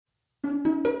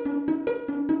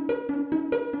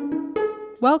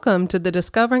Welcome to the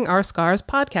Discovering Our Scars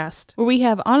podcast, where we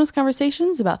have honest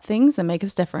conversations about things that make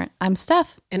us different. I'm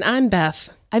Steph. And I'm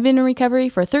Beth. I've been in recovery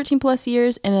for 13 plus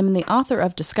years, and I'm the author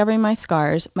of Discovering My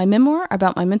Scars, my memoir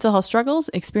about my mental health struggles,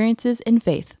 experiences, and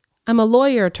faith. I'm a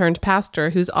lawyer turned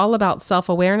pastor who's all about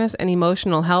self-awareness and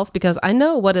emotional health because I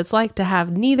know what it's like to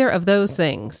have neither of those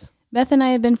things. Beth and I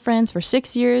have been friends for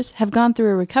 6 years, have gone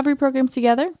through a recovery program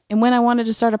together, and when I wanted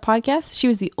to start a podcast, she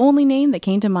was the only name that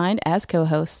came to mind as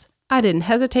co-host. I didn't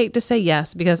hesitate to say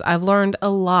yes because I've learned a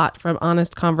lot from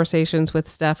honest conversations with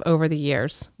Steph over the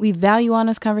years. We value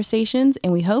honest conversations,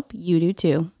 and we hope you do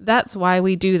too. That's why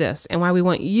we do this and why we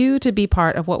want you to be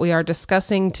part of what we are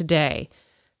discussing today.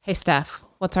 Hey, Steph,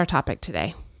 what's our topic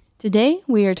today? Today,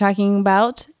 we are talking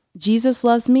about Jesus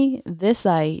Loves Me, This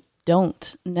I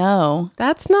Don't Know.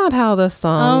 That's not how the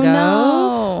song goes.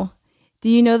 No. Do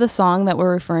you know the song that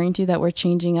we're referring to that we're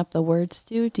changing up the words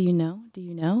to? Do you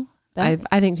know? Beth?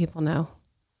 I think people know.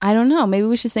 I don't know. Maybe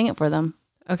we should sing it for them.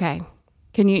 Okay.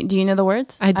 Do you know the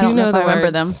words? I don't know the words. I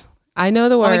remember them. I know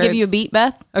the words. Want me to give you a beat,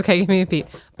 Beth? Okay, give me a beat.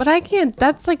 But I can't,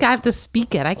 that's like I have to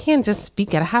speak it. I can't just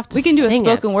speak it. I have to We can do a sing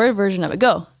spoken word version of it.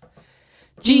 Go.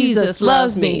 Jesus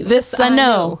loves me, this I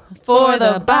know, for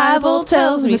the Bible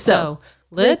tells me so.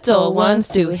 Little ones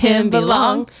to him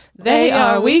belong. They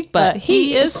are weak, but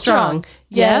he is strong.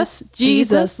 Yes,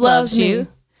 Jesus loves you.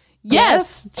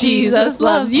 Yes, Jesus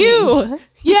loves you.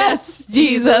 Yes,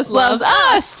 Jesus loves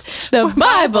us. The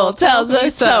Bible tells me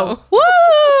so.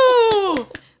 Woo!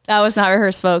 That was not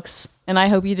rehearsed, folks. And I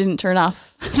hope you didn't turn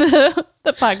off the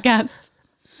podcast.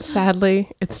 Sadly,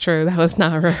 it's true. That was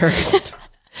not rehearsed.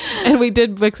 And we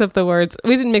did mix up the words.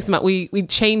 We didn't mix them up. We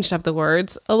changed up the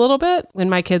words a little bit. When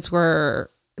my kids were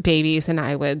babies and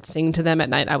I would sing to them at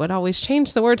night, I would always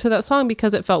change the words to that song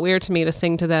because it felt weird to me to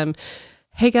sing to them,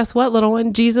 hey, guess what, little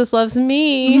one? Jesus loves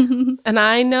me. And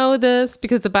I know this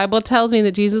because the Bible tells me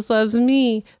that Jesus loves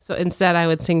me. So instead, I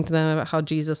would sing to them about how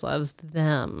Jesus loves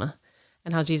them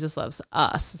and how Jesus loves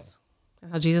us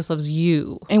and how Jesus loves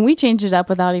you. And we changed it up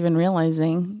without even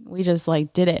realizing. We just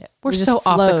did it. We're so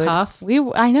off the cuff.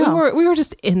 I know. We were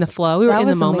just in the flow. We were in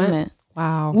the moment. Amazing.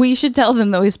 Wow. We should tell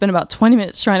them that we spent about 20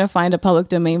 minutes trying to find a public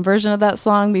domain version of that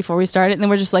song before we started. And then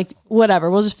we're just like, whatever,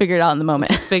 we'll just figure it out in the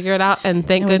moment. Just figure it out. And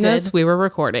thank goodness we were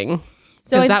recording.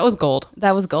 So that was gold.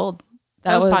 That was gold.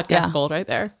 That was podcast gold right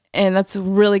there. And that's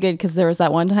really good because there was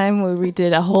that one time where we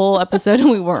did a whole episode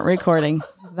and we weren't recording.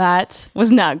 That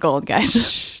was not gold, guys.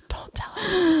 Shh, don't tell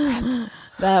our secrets.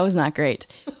 That was not great.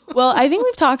 Well, I think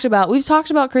we've talked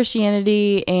about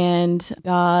Christianity and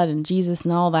God and Jesus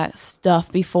and all that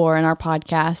stuff before in our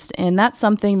podcast. And that's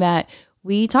something that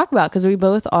we talk about because we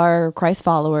both are Christ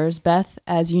followers. Beth,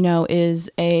 as you know,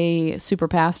 is a super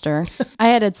pastor.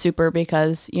 I added super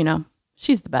because,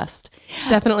 she's the best.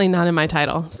 Definitely not in my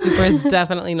title. Super is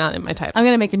definitely not in my title. I'm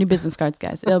going to make her new business cards,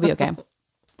 guys. It'll be okay.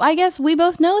 I guess we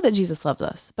both know that Jesus loves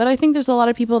us, but I think there's a lot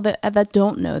of people that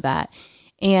don't know that.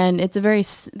 And that's a very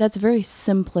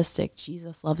simplistic,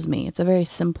 Jesus loves me. It's a very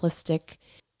simplistic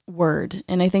word.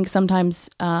 And I think sometimes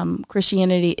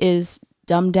Christianity is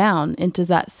dumbed down into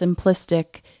that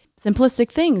simplistic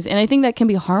things. And I think that can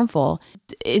be harmful.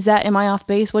 Am I off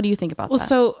base? What do you think about that? Well,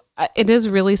 so it is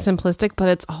really simplistic, but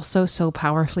it's also so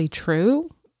powerfully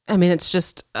true. I mean, it's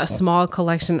just a small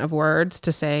collection of words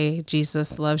to say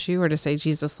Jesus loves you or to say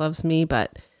Jesus loves me,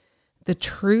 but the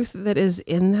truth that is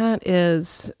in that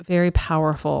is very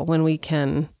powerful when we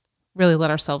can really let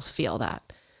ourselves feel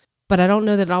that. But I don't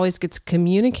know that it always gets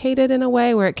communicated in a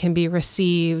way where it can be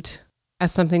received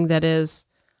as something that is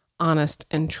honest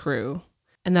and true.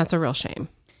 And that's a real shame.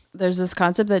 There's this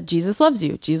concept that Jesus loves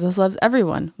you. Jesus loves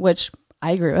everyone, which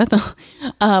I agree with.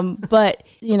 But,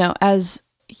 as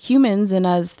humans and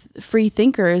as free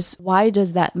thinkers, why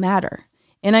does that matter?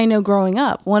 And I know growing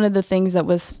up, one of the things that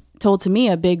was told to me,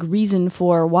 a big reason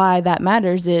for why that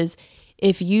matters is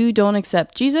if you don't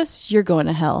accept Jesus, you're going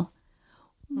to hell.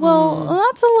 Well,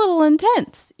 that's a little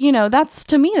intense. That's,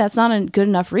 to me, that's not a good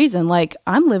enough reason. Like,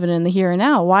 I'm living in the here and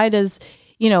now. Why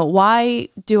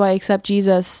do I accept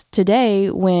Jesus today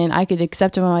when I could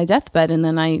accept him on my deathbed and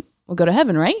then I will go to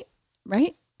heaven, right?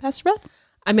 Right, Pastor Beth?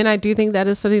 I mean, I do think that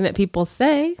is something that people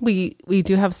say. We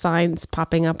do have signs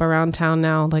popping up around town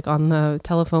now, like on the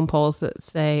telephone poles that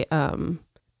say,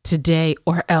 today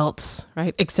or else,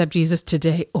 right? Accept Jesus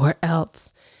today or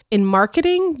else. In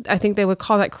marketing, I think they would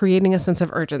call that creating a sense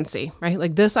of urgency, right?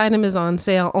 Like this item is on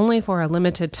sale only for a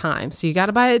limited time. So you got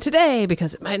to buy it today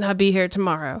because it might not be here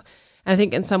tomorrow. And I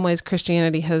think in some ways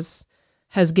Christianity has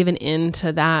given in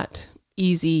to that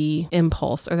easy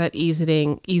impulse or that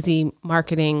easy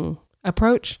marketing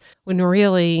approach when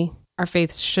really our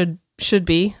faith should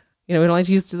be we don't like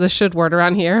to use the should word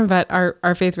around here, but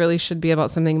our faith really should be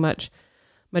about something much,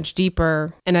 much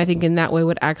deeper. And I think in that way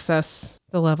would access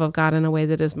the love of God in a way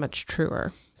that is much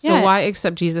truer. So why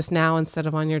accept Jesus now instead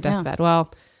of on your deathbed? Yeah.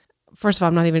 Well, first of all,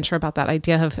 I'm not even sure about that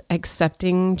idea of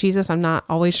accepting Jesus. I'm not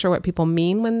always sure what people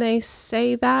mean when they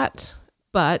say that.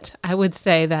 But I would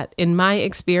say that in my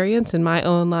experience, in my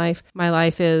own life, my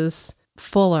life is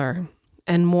fuller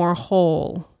and more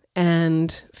whole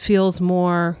and feels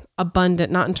more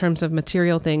abundant, not in terms of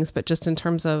material things, but just in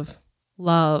terms of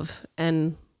love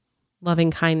and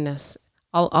loving kindness.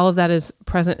 All of that is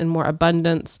present in more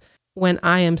abundance when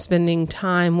I am spending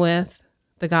time with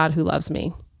the God who loves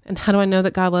me. And how do I know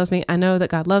that God loves me? I know that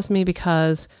God loves me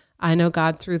because I know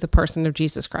God through the person of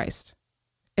Jesus Christ.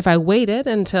 If I waited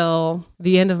until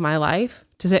the end of my life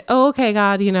to say, oh, okay,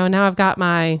 God, now I've got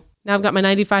my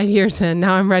 95 years in.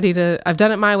 Now I'm ready I've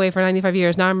done it my way for 95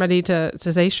 years. Now I'm ready to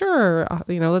say, sure,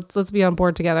 let's be on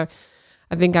board together.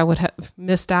 I think I would have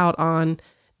missed out on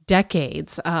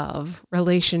decades of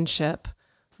relationship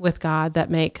with God that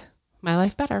make my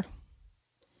life better.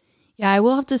 Yeah, I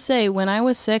will have to say when I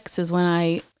was 6 is when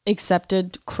I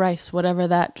accepted Christ, whatever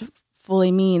that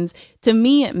fully means. To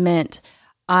me, it meant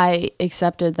I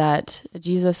accepted that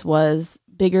Jesus was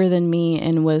bigger than me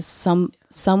and was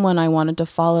someone I wanted to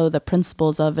follow the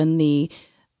principles of and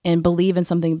believe in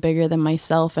something bigger than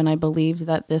myself. And I believed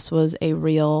that this was a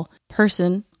real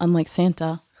person, unlike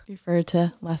Santa, referred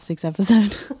to last week's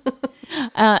episode.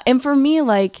 And for me,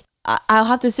 I'll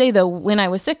have to say though, when I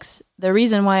was 6, the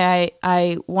reason why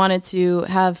I wanted to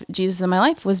have Jesus in my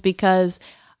life was because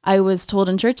I was told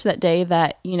in church that day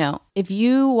that, if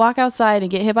you walk outside and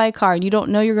get hit by a car and you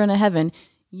don't know you're going to heaven,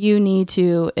 you need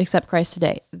to accept Christ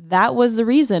today. That was the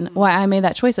reason why I made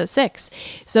that choice at 6.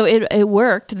 So it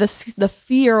worked. The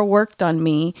fear worked on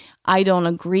me. I don't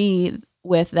agree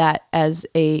with that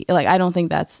I don't think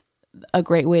that's a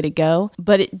great way to go,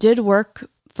 but it did work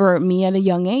for me at a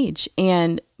young age.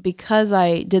 And because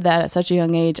I did that at such a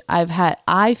young age,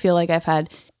 I feel like I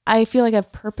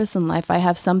have purpose in life. I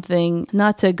have something,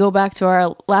 not to go back to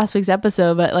our last week's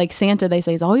episode, but like Santa, they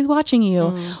say, is always watching you.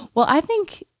 Mm. Well, I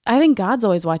think God's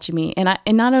always watching me and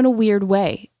not in a weird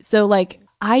way. So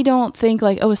I don't think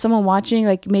is someone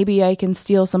watching? Maybe I can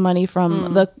steal some money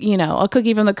from a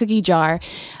cookie from the cookie jar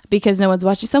because no one's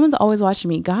watching. Someone's always watching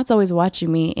me. God's always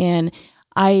watching me. And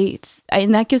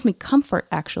and that gives me comfort,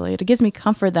 actually. It gives me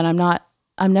comfort that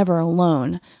I'm never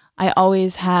alone. I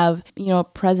always have, a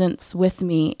presence with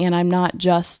me, and I'm not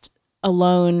just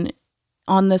alone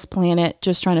on this planet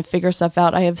just trying to figure stuff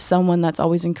out. I have someone that's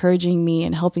always encouraging me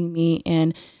and helping me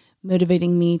and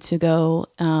motivating me to go,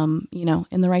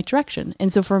 in the right direction.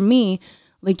 And so for me,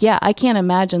 I can't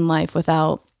imagine life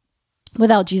without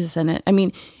Jesus in it. I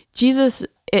mean, Jesus,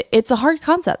 it's a hard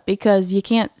concept because you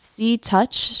can't see,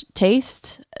 touch,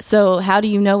 taste. So how do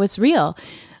you know it's real?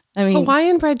 I mean,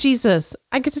 Hawaiian bread Jesus.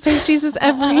 I get to taste Jesus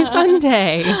every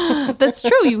Sunday. That's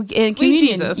true. In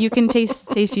communion, Jesus. You can taste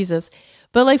Jesus.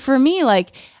 But for me,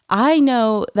 I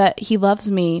know that he loves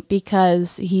me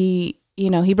because he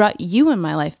brought you in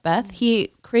my life, Beth.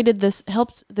 He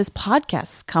helped this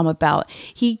podcast come about.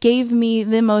 He gave me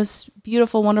the most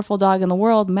beautiful, wonderful dog in the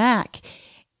world, Mac.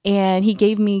 And he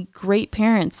gave me great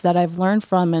parents that I've learned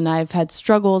from and I've had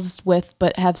struggles with,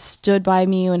 but have stood by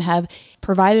me and have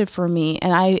provided for me.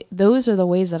 And those are the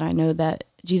ways that I know that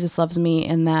Jesus loves me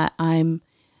and that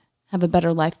have a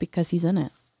better life because he's in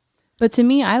it. But to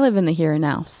me, I live in the here and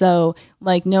now. So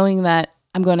knowing that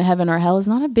I'm going to heaven or hell is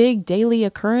not a big daily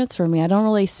occurrence for me. I don't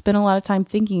really spend a lot of time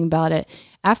thinking about it.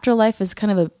 Afterlife is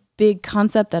kind of a big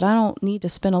concept that I don't need to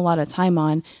spend a lot of time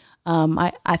on.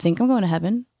 I think I'm going to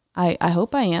heaven. I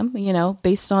hope I am,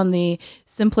 based on the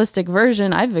simplistic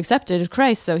version, I've accepted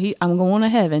Christ, so I'm going to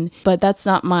heaven. But that's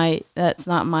not my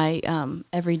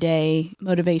everyday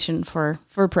motivation for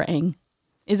praying.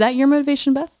 Is that your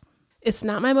motivation, Beth? It's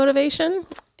not my motivation.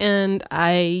 And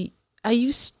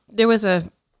there was a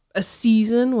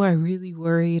season where I really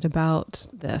worried about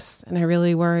this. And I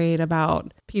really worried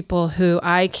about people who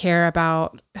I care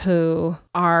about who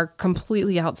are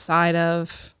completely outside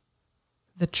of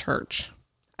the church.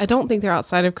 I don't think they're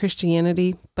outside of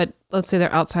Christianity, but let's say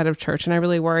they're outside of church. And I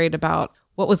really worried about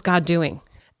what was God doing.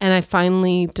 And I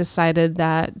finally decided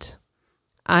that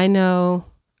I know,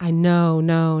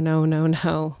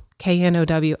 KNOW,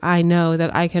 I know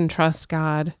that I can trust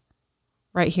God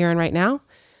right here and right now.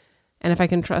 And if I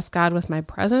can trust God with my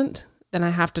present, then I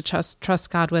have to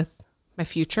trust God with my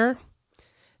future.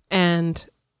 And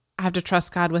I have to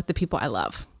trust God with the people I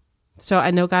love. So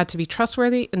I know God to be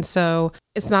trustworthy. And so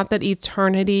it's not that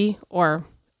eternity or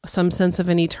some sense of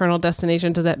an eternal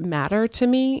destination doesn't matter to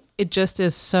me. It just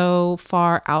is so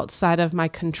far outside of my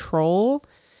control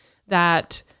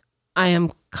that I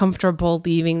am comfortable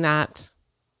leaving that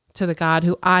to the God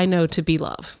who I know to be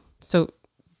love. So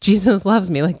Jesus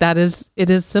loves me. Like it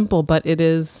is simple, but it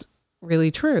is really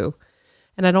true.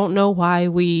 And I don't know why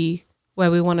we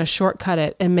want to shortcut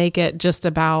it and make it just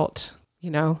about,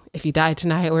 if you die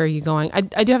tonight, where are you going? I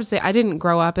do have to say, I didn't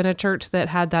grow up in a church that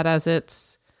had that as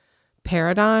its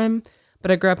paradigm,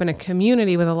 but I grew up in a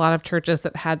community with a lot of churches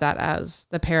that had that as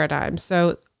the paradigm.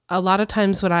 So a lot of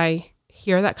times when I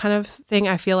hear that kind of thing,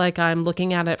 I feel like I'm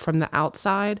looking at it from the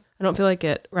outside. I don't feel like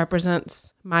it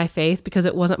represents my faith because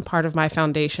it wasn't part of my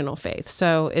foundational faith.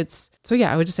 So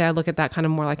I would just say I look at that kind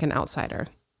of more like an outsider.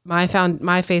 My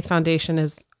faith foundation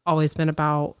has always been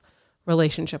about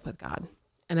relationship with God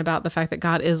and about the fact that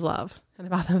God is love and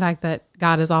about the fact that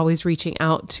God is always reaching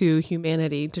out to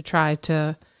humanity to try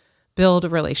to build a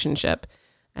relationship,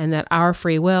 and that our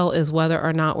free will is whether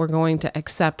or not we're going to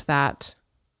accept that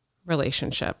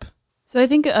relationship. So I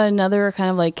think another kind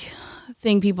of like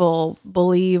thing people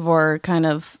believe, or kind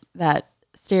of that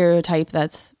stereotype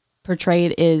that's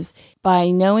portrayed, is by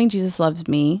knowing Jesus loves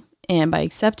me and by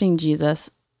accepting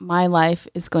Jesus, my life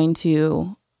is going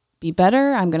to be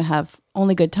better. I'm going to have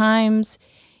only good times.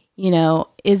 Do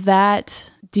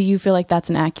you feel like that's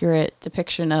an accurate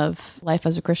depiction of life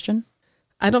as a Christian?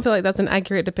 I don't feel like that's an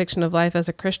accurate depiction of life as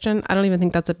a Christian. I don't even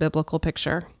think that's a biblical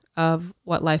picture of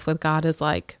what life with God is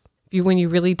like. When you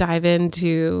really dive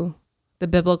into the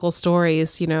biblical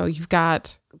stories, you've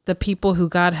got the people who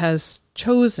God has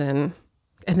chosen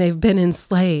and they've been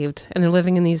enslaved and they're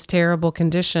living in these terrible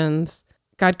conditions.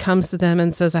 God comes to them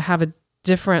and says, I have a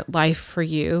different life for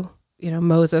you.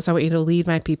 Moses, I want you to lead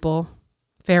my people.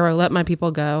 Pharaoh, let my people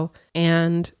go.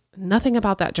 And nothing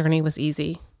about that journey was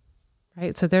easy,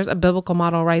 right? So there's a biblical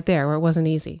model right there where it wasn't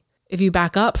easy. If you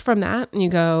back up from that and you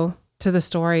go to the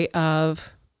story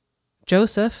of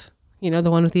Joseph,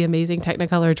 the one with the amazing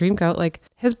Technicolor Dreamcoat, like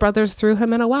his brothers threw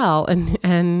him in a well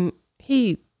and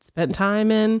he spent time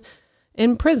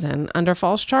in prison under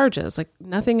false charges. Like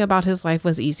nothing about his life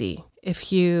was easy.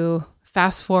 If you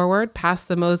fast forward past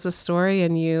the Moses story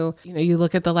and you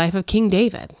look at the life of King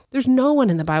David, there's no one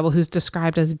in the Bible who's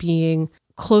described as being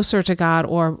closer to God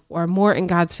or more in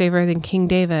God's favor than King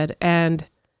David. And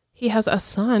he has a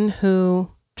son who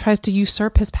tries to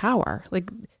usurp his power.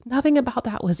 Like nothing about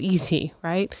that was easy,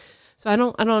 right? So I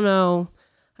don't know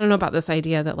about this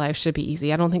idea that life should be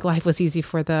easy. I don't think life was easy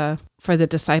for the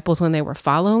disciples when they were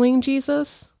following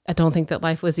Jesus. I don't think that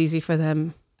life was easy for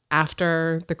them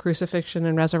after the crucifixion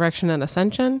and resurrection and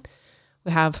ascension.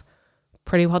 We have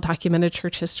pretty well documented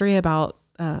church history about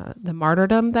the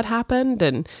martyrdom that happened.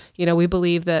 And, we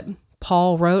believe that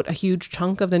Paul wrote a huge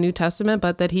chunk of the New Testament,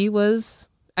 but that he was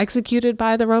executed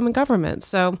by the Roman government.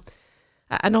 So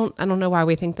I don't know why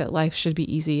we think that life should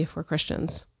be easy if we're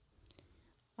Christians.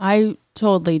 I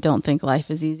totally don't think life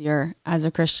is easier as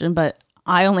a Christian, but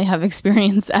I only have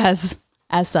experience as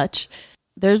such.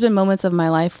 There's been moments of my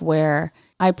life where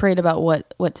I prayed about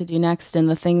what to do next, and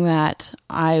the thing that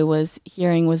I was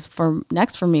hearing was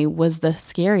next for me was the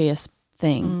scariest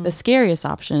thing, the scariest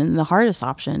option, the hardest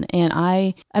option. And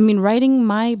I mean, writing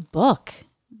my book,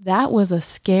 that was a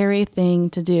scary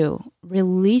thing to do.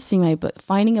 Releasing my book,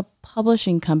 finding a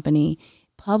publishing company,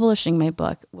 publishing my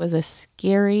book was a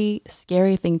scary,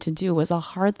 scary thing to do, was a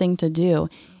hard thing to do.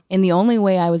 And the only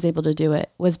way I was able to do it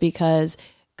was because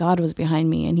God was behind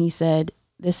me and he said,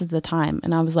 this is the time.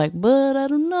 And I was like, but I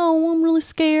don't know, I'm really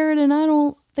scared and I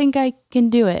don't think I can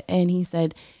do it. And he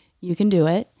said, you can do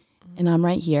it. And I'm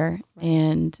right here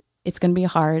and it's going to be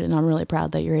hard. And I'm really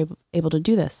proud that you're able to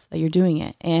do this, that you're doing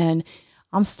it. And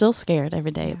I'm still scared every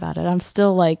day about it. I'm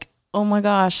still like, oh my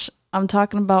gosh, I'm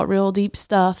talking about real deep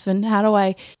stuff. And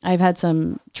I've had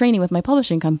some training with my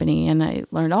publishing company and I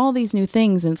learned all these new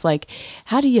things. And it's like,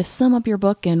 how do you sum up your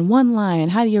book in one line?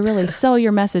 How do you really sell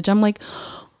your message? I'm like,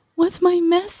 what's my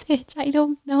message? I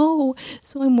don't know.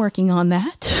 So I'm working on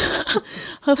that.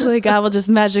 Hopefully God will just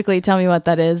magically tell me what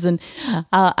that is. And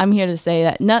I'm here to say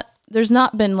that there's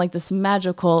not been like this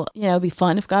magical, it'd be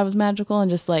fun if God was magical and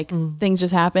just like things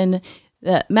just happen.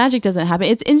 The magic doesn't happen.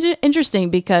 It's interesting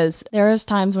because there's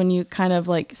times when you kind of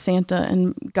like Santa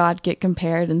and God get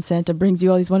compared and Santa brings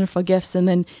you all these wonderful gifts. And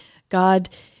then God,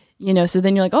 so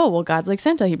then you're like, oh, well, God's like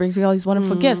Santa. He brings me all these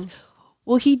wonderful gifts.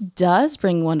 Well, he does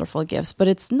bring wonderful gifts, but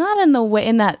it's not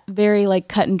in that very like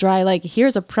cut and dry, like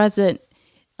here's a present,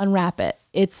 unwrap it.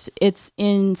 It's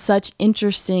in such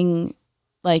interesting,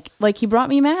 like he brought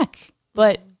me Mac,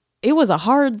 but it was a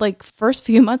hard, like first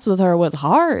few months with her was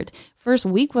hard. First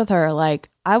week with her, like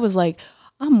I was like,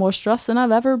 I'm more stressed than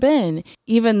I've ever been.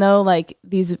 Even though like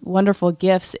these wonderful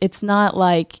gifts, it's not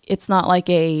like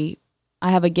I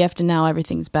have a gift and now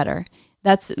everything's better.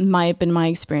 That's been my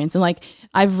experience. And like,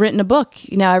 I've written a book,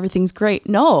 now everything's great.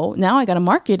 No, now I got to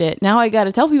market it. Now I got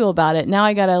to tell people about it. Now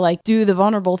I got to like do the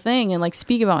vulnerable thing and like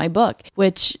speak about my book,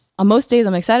 which on most days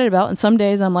I'm excited about. And some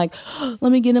days I'm like,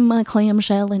 let me get in my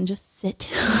clamshell and just sit.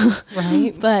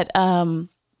 Right. But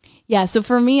yeah, so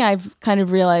for me, I've kind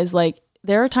of realized like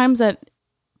there are times that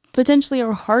potentially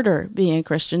are harder being a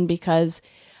Christian because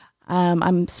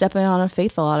I'm stepping on a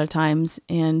faith a lot of times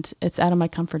and it's out of my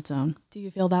comfort zone. Do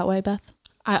you feel that way, Beth?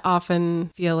 I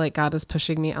often feel like God is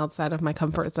pushing me outside of my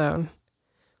comfort zone,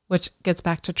 which gets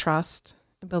back to trust,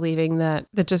 believing that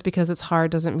just because it's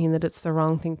hard doesn't mean that it's the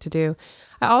wrong thing to do.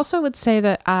 I also would say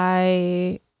that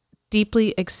I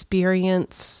deeply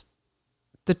experience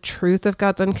the truth of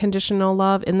God's unconditional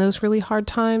love in those really hard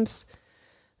times.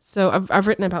 So I've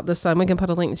written about this some. We can put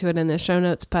a link to it in the show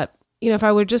notes. But, if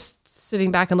I were just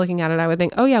sitting back and looking at it, I would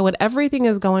think, oh yeah, when everything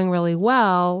is going really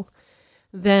well,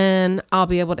 then I'll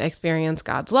be able to experience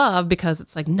God's love because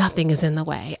it's like nothing is in the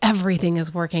way. Everything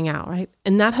is working out, right?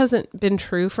 And that hasn't been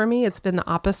true for me. It's been the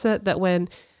opposite, that when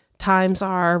times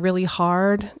are really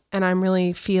hard and I'm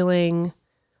really feeling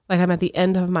like I'm at the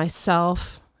end of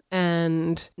myself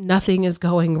and nothing is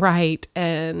going right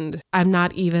and I'm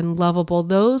not even lovable,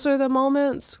 those are the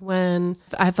moments when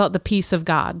I felt the peace of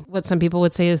God, what some people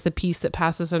would say is the peace that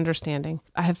passes understanding.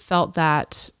 I have felt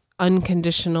that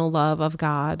unconditional love of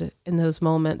God in those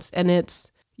moments. And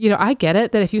it's, I get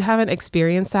it that if you haven't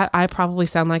experienced that, I probably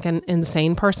sound like an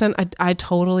insane person. I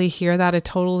totally hear that. I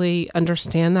totally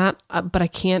understand that, but I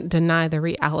can't deny the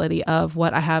reality of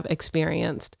what I have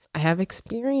experienced. I have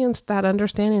experienced that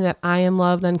understanding that I am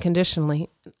loved unconditionally.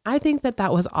 I think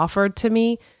that was offered to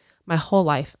me my whole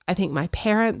life. I think my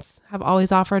parents have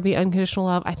always offered me unconditional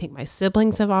love. I think my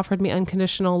siblings have offered me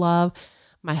unconditional love.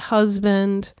 My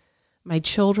husband, my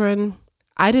children.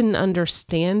 I didn't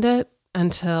understand it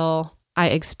until I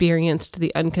experienced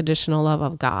the unconditional love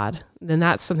of God. Then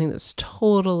that's something that's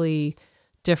totally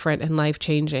different and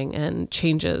life-changing and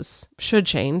should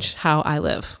change how I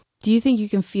live. Do you think you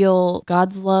can feel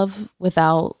God's love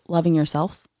without loving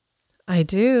yourself? I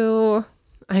do.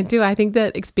 I think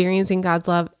that experiencing God's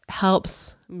love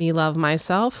helps me love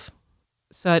myself.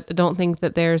 So I don't think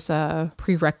that there's a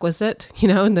prerequisite,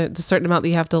 and there's a certain amount that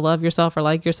you have to love yourself or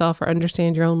like yourself or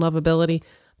understand your own lovability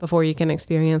before you can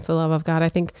experience the love of God. I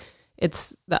think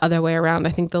it's the other way around.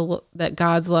 I think that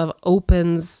God's love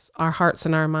opens our hearts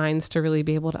and our minds to really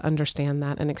be able to understand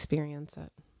that and experience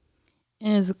it.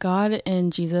 And is God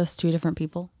and Jesus two different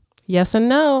people? Yes and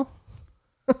no.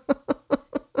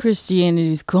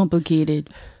 Christianity is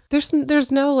complicated.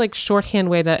 There's no like shorthand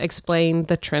way to explain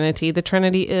the Trinity. The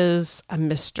Trinity is a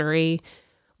mystery.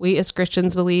 We as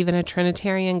Christians believe in a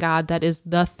Trinitarian God that is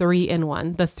the three in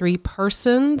one, the three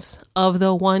persons of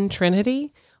the one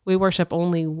Trinity. We worship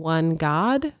only one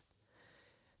God.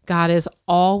 God is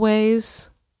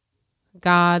always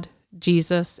God,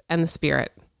 Jesus, and the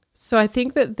Spirit. So I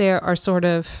think that there are sort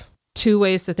of two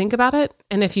ways to think about it.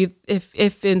 And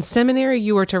if in seminary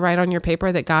you were to write on your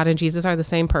paper that God and Jesus are the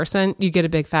same person, you get a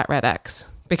big fat red X,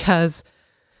 because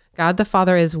God the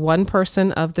Father is one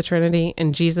person of the Trinity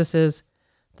and Jesus is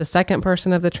the second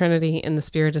person of the Trinity and the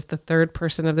Spirit is the third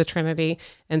person of the Trinity.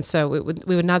 And so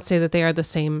we would not say that they are the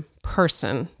same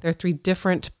person. They're three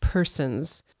different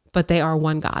persons, but they are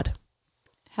one God.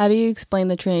 How do you explain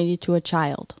the Trinity to a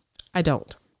child? I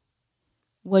don't.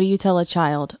 What do you tell a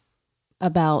child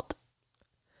about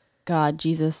God,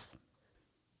 Jesus?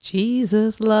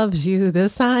 Jesus loves you,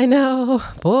 this I know,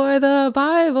 for the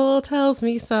Bible tells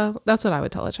me so. That's what I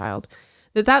would tell a child.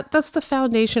 That's the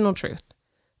foundational truth,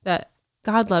 that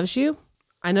God loves you.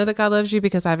 I know that God loves you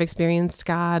because I've experienced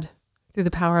God through the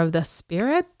power of the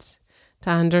Spirit to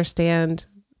understand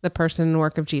the person and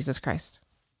work of Jesus Christ.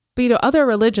 But other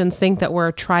religions think that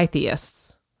we're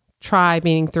tritheists. Tri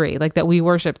meaning three, like that we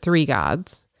worship three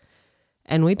gods.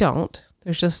 And we don't.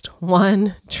 There's just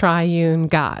one triune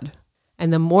God.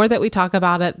 And the more that we talk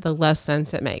about it, the less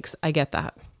sense it makes. I get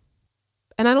that.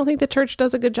 And I don't think the church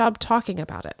does a good job talking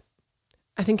about it.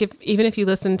 I think even if you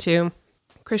listen to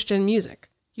Christian music,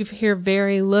 you hear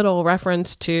very little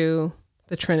reference to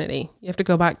the Trinity. You have to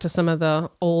go back to some of the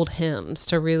old hymns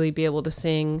to really be able to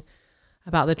sing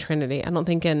about the Trinity. I don't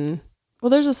think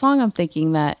Well, there's a song I'm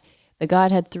thinking that the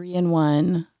God had three in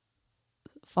one,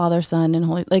 Father, Son, and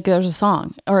Holy. Like there's a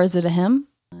song, or is it a hymn?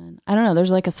 I don't know.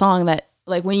 There's like a song that,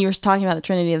 like when you were talking about the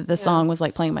Trinity, the song was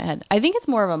like playing in my head. I think it's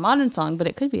more of a modern song, but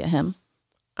it could be a hymn.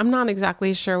 I'm not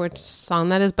exactly sure which song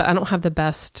that is, but I don't have the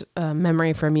best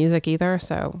memory for music either.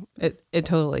 So it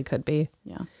totally could be.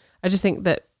 Yeah. I just think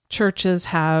that churches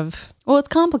have... Well, it's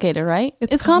complicated, right?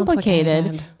 It's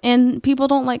complicated. And people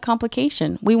don't like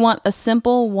complication. We want a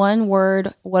simple one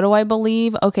word. What do I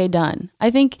believe? Okay, done. I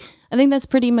think that's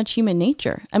pretty much human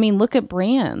nature. I mean, look at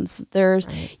brands. There's,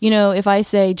 if I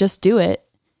say just do it,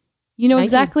 you know Nike.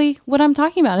 Exactly what I'm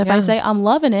talking about. If I say I'm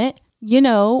loving it, you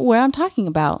know where I'm talking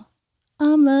about.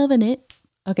 I'm loving it.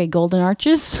 Okay, Golden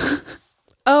Arches.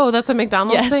 Oh, that's a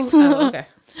McDonald's thing? Oh, okay.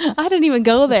 I didn't even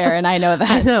go there, and I know that.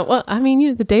 I know. Well, I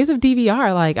mean, the days of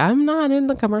DVR, like, I'm not in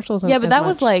the commercials. Yeah, but that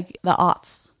was like the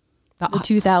aughts. The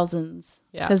 2000s.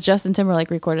 Yeah. Because Justin Timberlake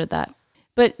recorded that.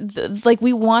 But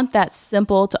we want that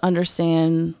simple to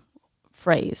understand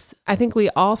phrase. I think we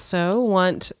also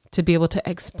want to be able to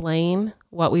explain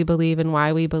what we believe and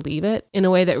why we believe it in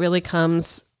a way that really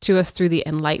comes to us through the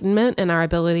enlightenment and our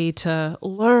ability to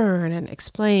learn and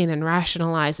explain and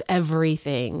rationalize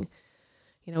everything.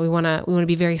 We want to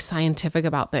be very scientific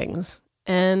about things,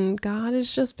 and God is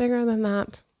just bigger than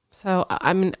that. So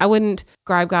I mean, I wouldn't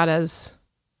describe God as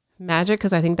magic,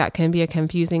 because I think that can be a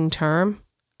confusing term.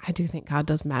 I do think God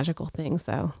does magical things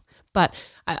though, but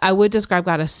I would describe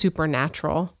God as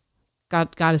supernatural.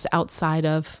 God is outside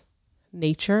of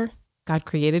nature. God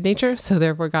created nature, so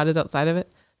therefore God is outside of it.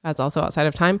 God's also outside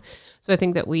of time. So I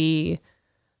think that we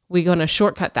going to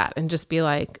shortcut that and just be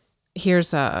like,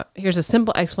 here's a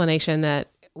simple explanation that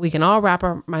we can all wrap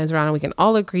our minds around and we can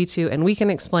all agree to, and we can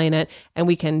explain it and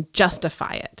we can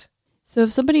justify it. So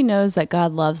if somebody knows that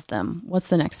God loves them, what's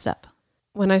the next step?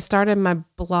 When I started my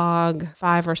blog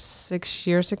 5 or 6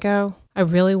 years ago, I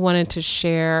really wanted to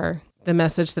share the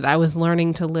message that I was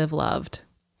learning to live loved,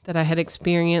 that I had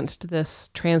experienced this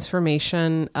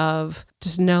transformation of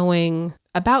just knowing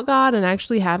about God and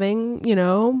actually having,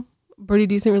 pretty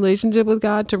decent relationship with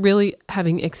God, to really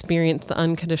having experienced the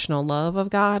unconditional love of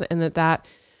God, and that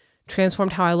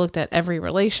transformed how I looked at every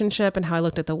relationship and how I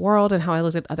looked at the world and how I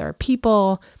looked at other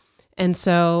people. And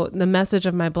so the message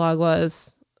of my blog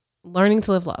was learning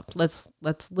to live loved. Let's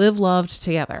live loved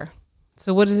together.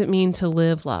 So what does it mean to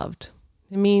live loved?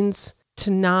 It means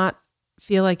to not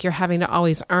feel like you're having to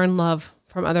always earn love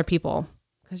from other people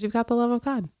because you've got the love of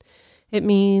God. It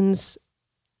means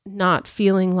not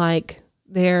feeling like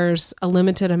there's a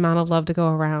limited amount of love to go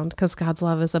around because God's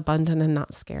love is abundant and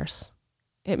not scarce.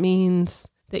 It means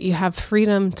that you have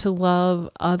freedom to love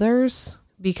others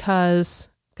because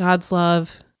God's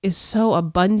love is so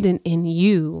abundant in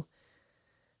you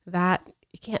that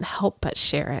you can't help but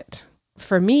share it.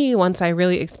 For me, once I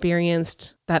really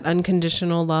experienced that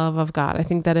unconditional love of God, I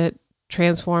think that it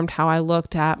transformed how I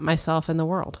looked at myself and the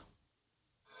world.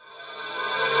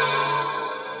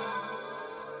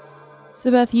 So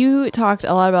Beth, you talked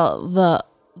a lot about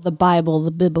the Bible,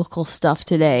 the biblical stuff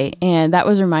today, and that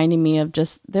was reminding me of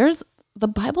the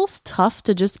Bible's tough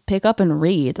to just pick up and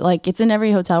read. Like, it's in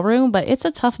every hotel room, but it's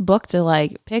a tough book to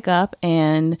pick up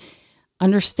and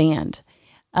understand.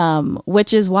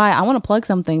 Which is why I want to plug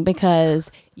something, because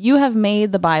you have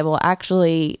made the Bible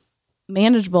actually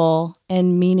manageable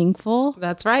and meaningful.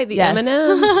 That's right. The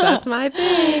M&Ms. That's my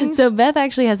thing. So Beth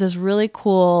actually has this really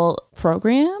cool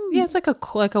program. Yeah, it's like a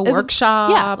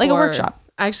workshop. A workshop.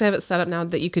 I actually have it set up now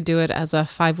that you could do it as a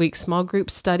 5-week small group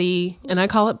study, and I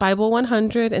call it Bible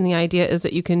 100. And the idea is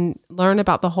that you can learn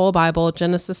about the whole Bible,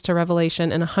 Genesis to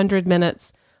Revelation, in 100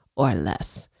 minutes or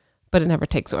less. But it never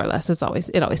takes or less. It always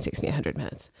takes me 100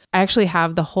 minutes. I actually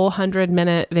have the whole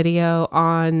 100-minute video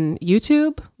on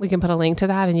YouTube. We can put a link to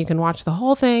that and you can watch the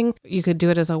whole thing. You could do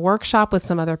it as a workshop with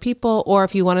some other people, or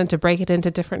if you wanted to break it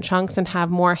into different chunks and have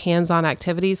more hands-on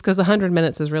activities, because the 100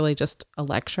 minutes is really just a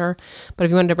lecture. But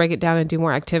if you wanted to break it down and do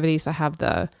more activities, I have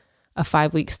a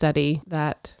 5-week study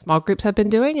that small groups have been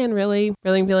doing and really,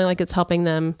 really feeling like it's helping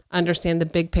them understand the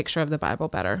big picture of the Bible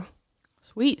better.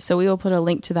 Sweet. So we will put a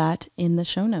link to that in the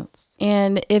show notes.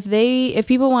 And if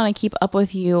people want to keep up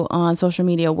with you on social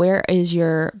media, where is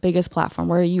your biggest platform?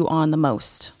 Where are you on the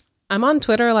most? I'm on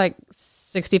Twitter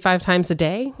 65 times a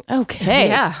day. Okay.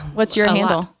 Yeah. What's your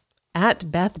handle? Lot.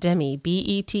 At Beth Demme,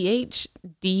 BETHDEMME.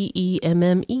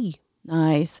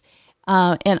 Nice.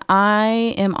 And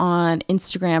I am on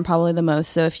Instagram probably the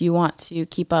most. So if you want to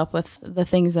keep up with the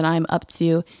things that I'm up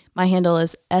to, my handle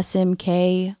is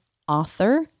SMK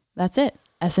Author. That's it.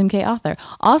 SMK Author.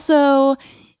 Also,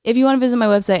 if you want to visit my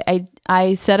website,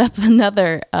 I set up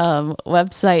another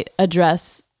website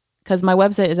address, because my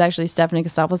website is actually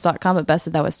stephaniecostopoulos.com, but Beth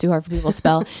said that was too hard for people to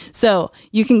spell. So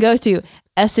you can go to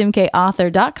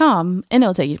smkauthor.com and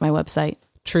it'll take you to my website.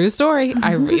 True story.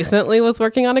 I recently was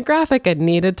working on a graphic and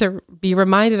needed to be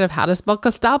reminded of how to spell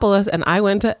Kostopoulos. And I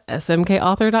went to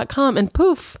smkauthor.com and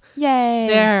poof, Yay.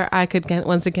 there I could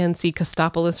once again see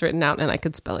Kostopoulos written out and I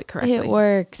could spell it correctly. It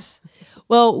works.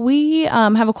 Well, we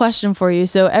have a question for you.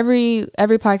 So every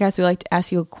podcast, we like to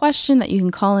ask you a question that you can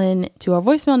call in to our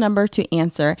voicemail number to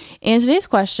answer. And today's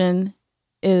question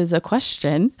is a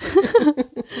question.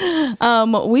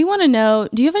 We want to know,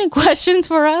 do you have any questions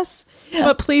for us?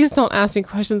 But please don't ask me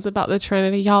questions about the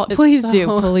Trinity, y'all. Please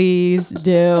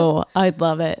do. I'd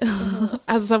love it.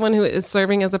 As someone who is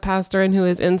serving as a pastor and who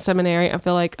is in seminary, I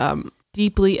feel like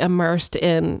deeply immersed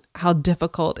in how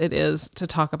difficult it is to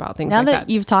talk about things now like that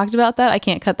you've talked about that, I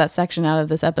can't cut that section out of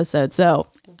this episode. So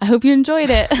I hope you enjoyed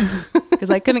it because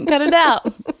I couldn't cut it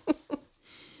out.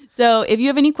 So if you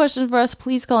have any questions for us,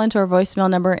 please call into our voicemail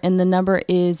number. And the number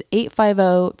is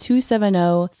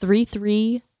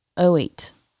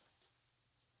 850-270-3308.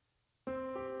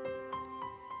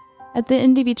 At the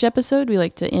end of each episode, we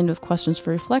like to end with questions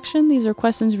for reflection. These are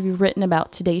questions we've written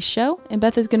about today's show, and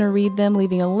Beth is going to read them,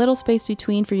 leaving a little space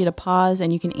between for you to pause,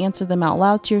 and you can answer them out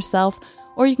loud to yourself,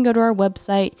 or you can go to our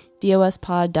website,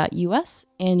 dospod.us,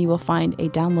 and you will find a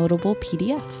downloadable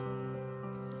PDF.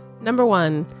 Number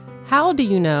 1, how do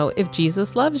you know if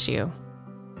Jesus loves you?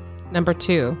 Number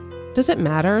 2, does it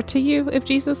matter to you if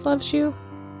Jesus loves you?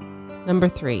 Number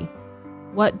 3,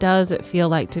 what does it feel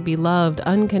like to be loved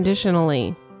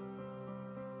unconditionally?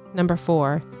 Number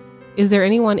 4, is there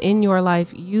anyone in your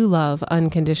life you love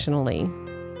unconditionally?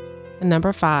 And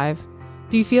number 5,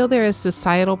 do you feel there is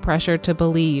societal pressure to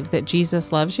believe that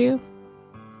Jesus loves you?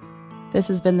 This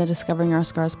has been the Discovering Our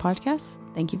Scars podcast.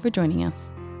 Thank you for joining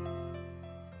us.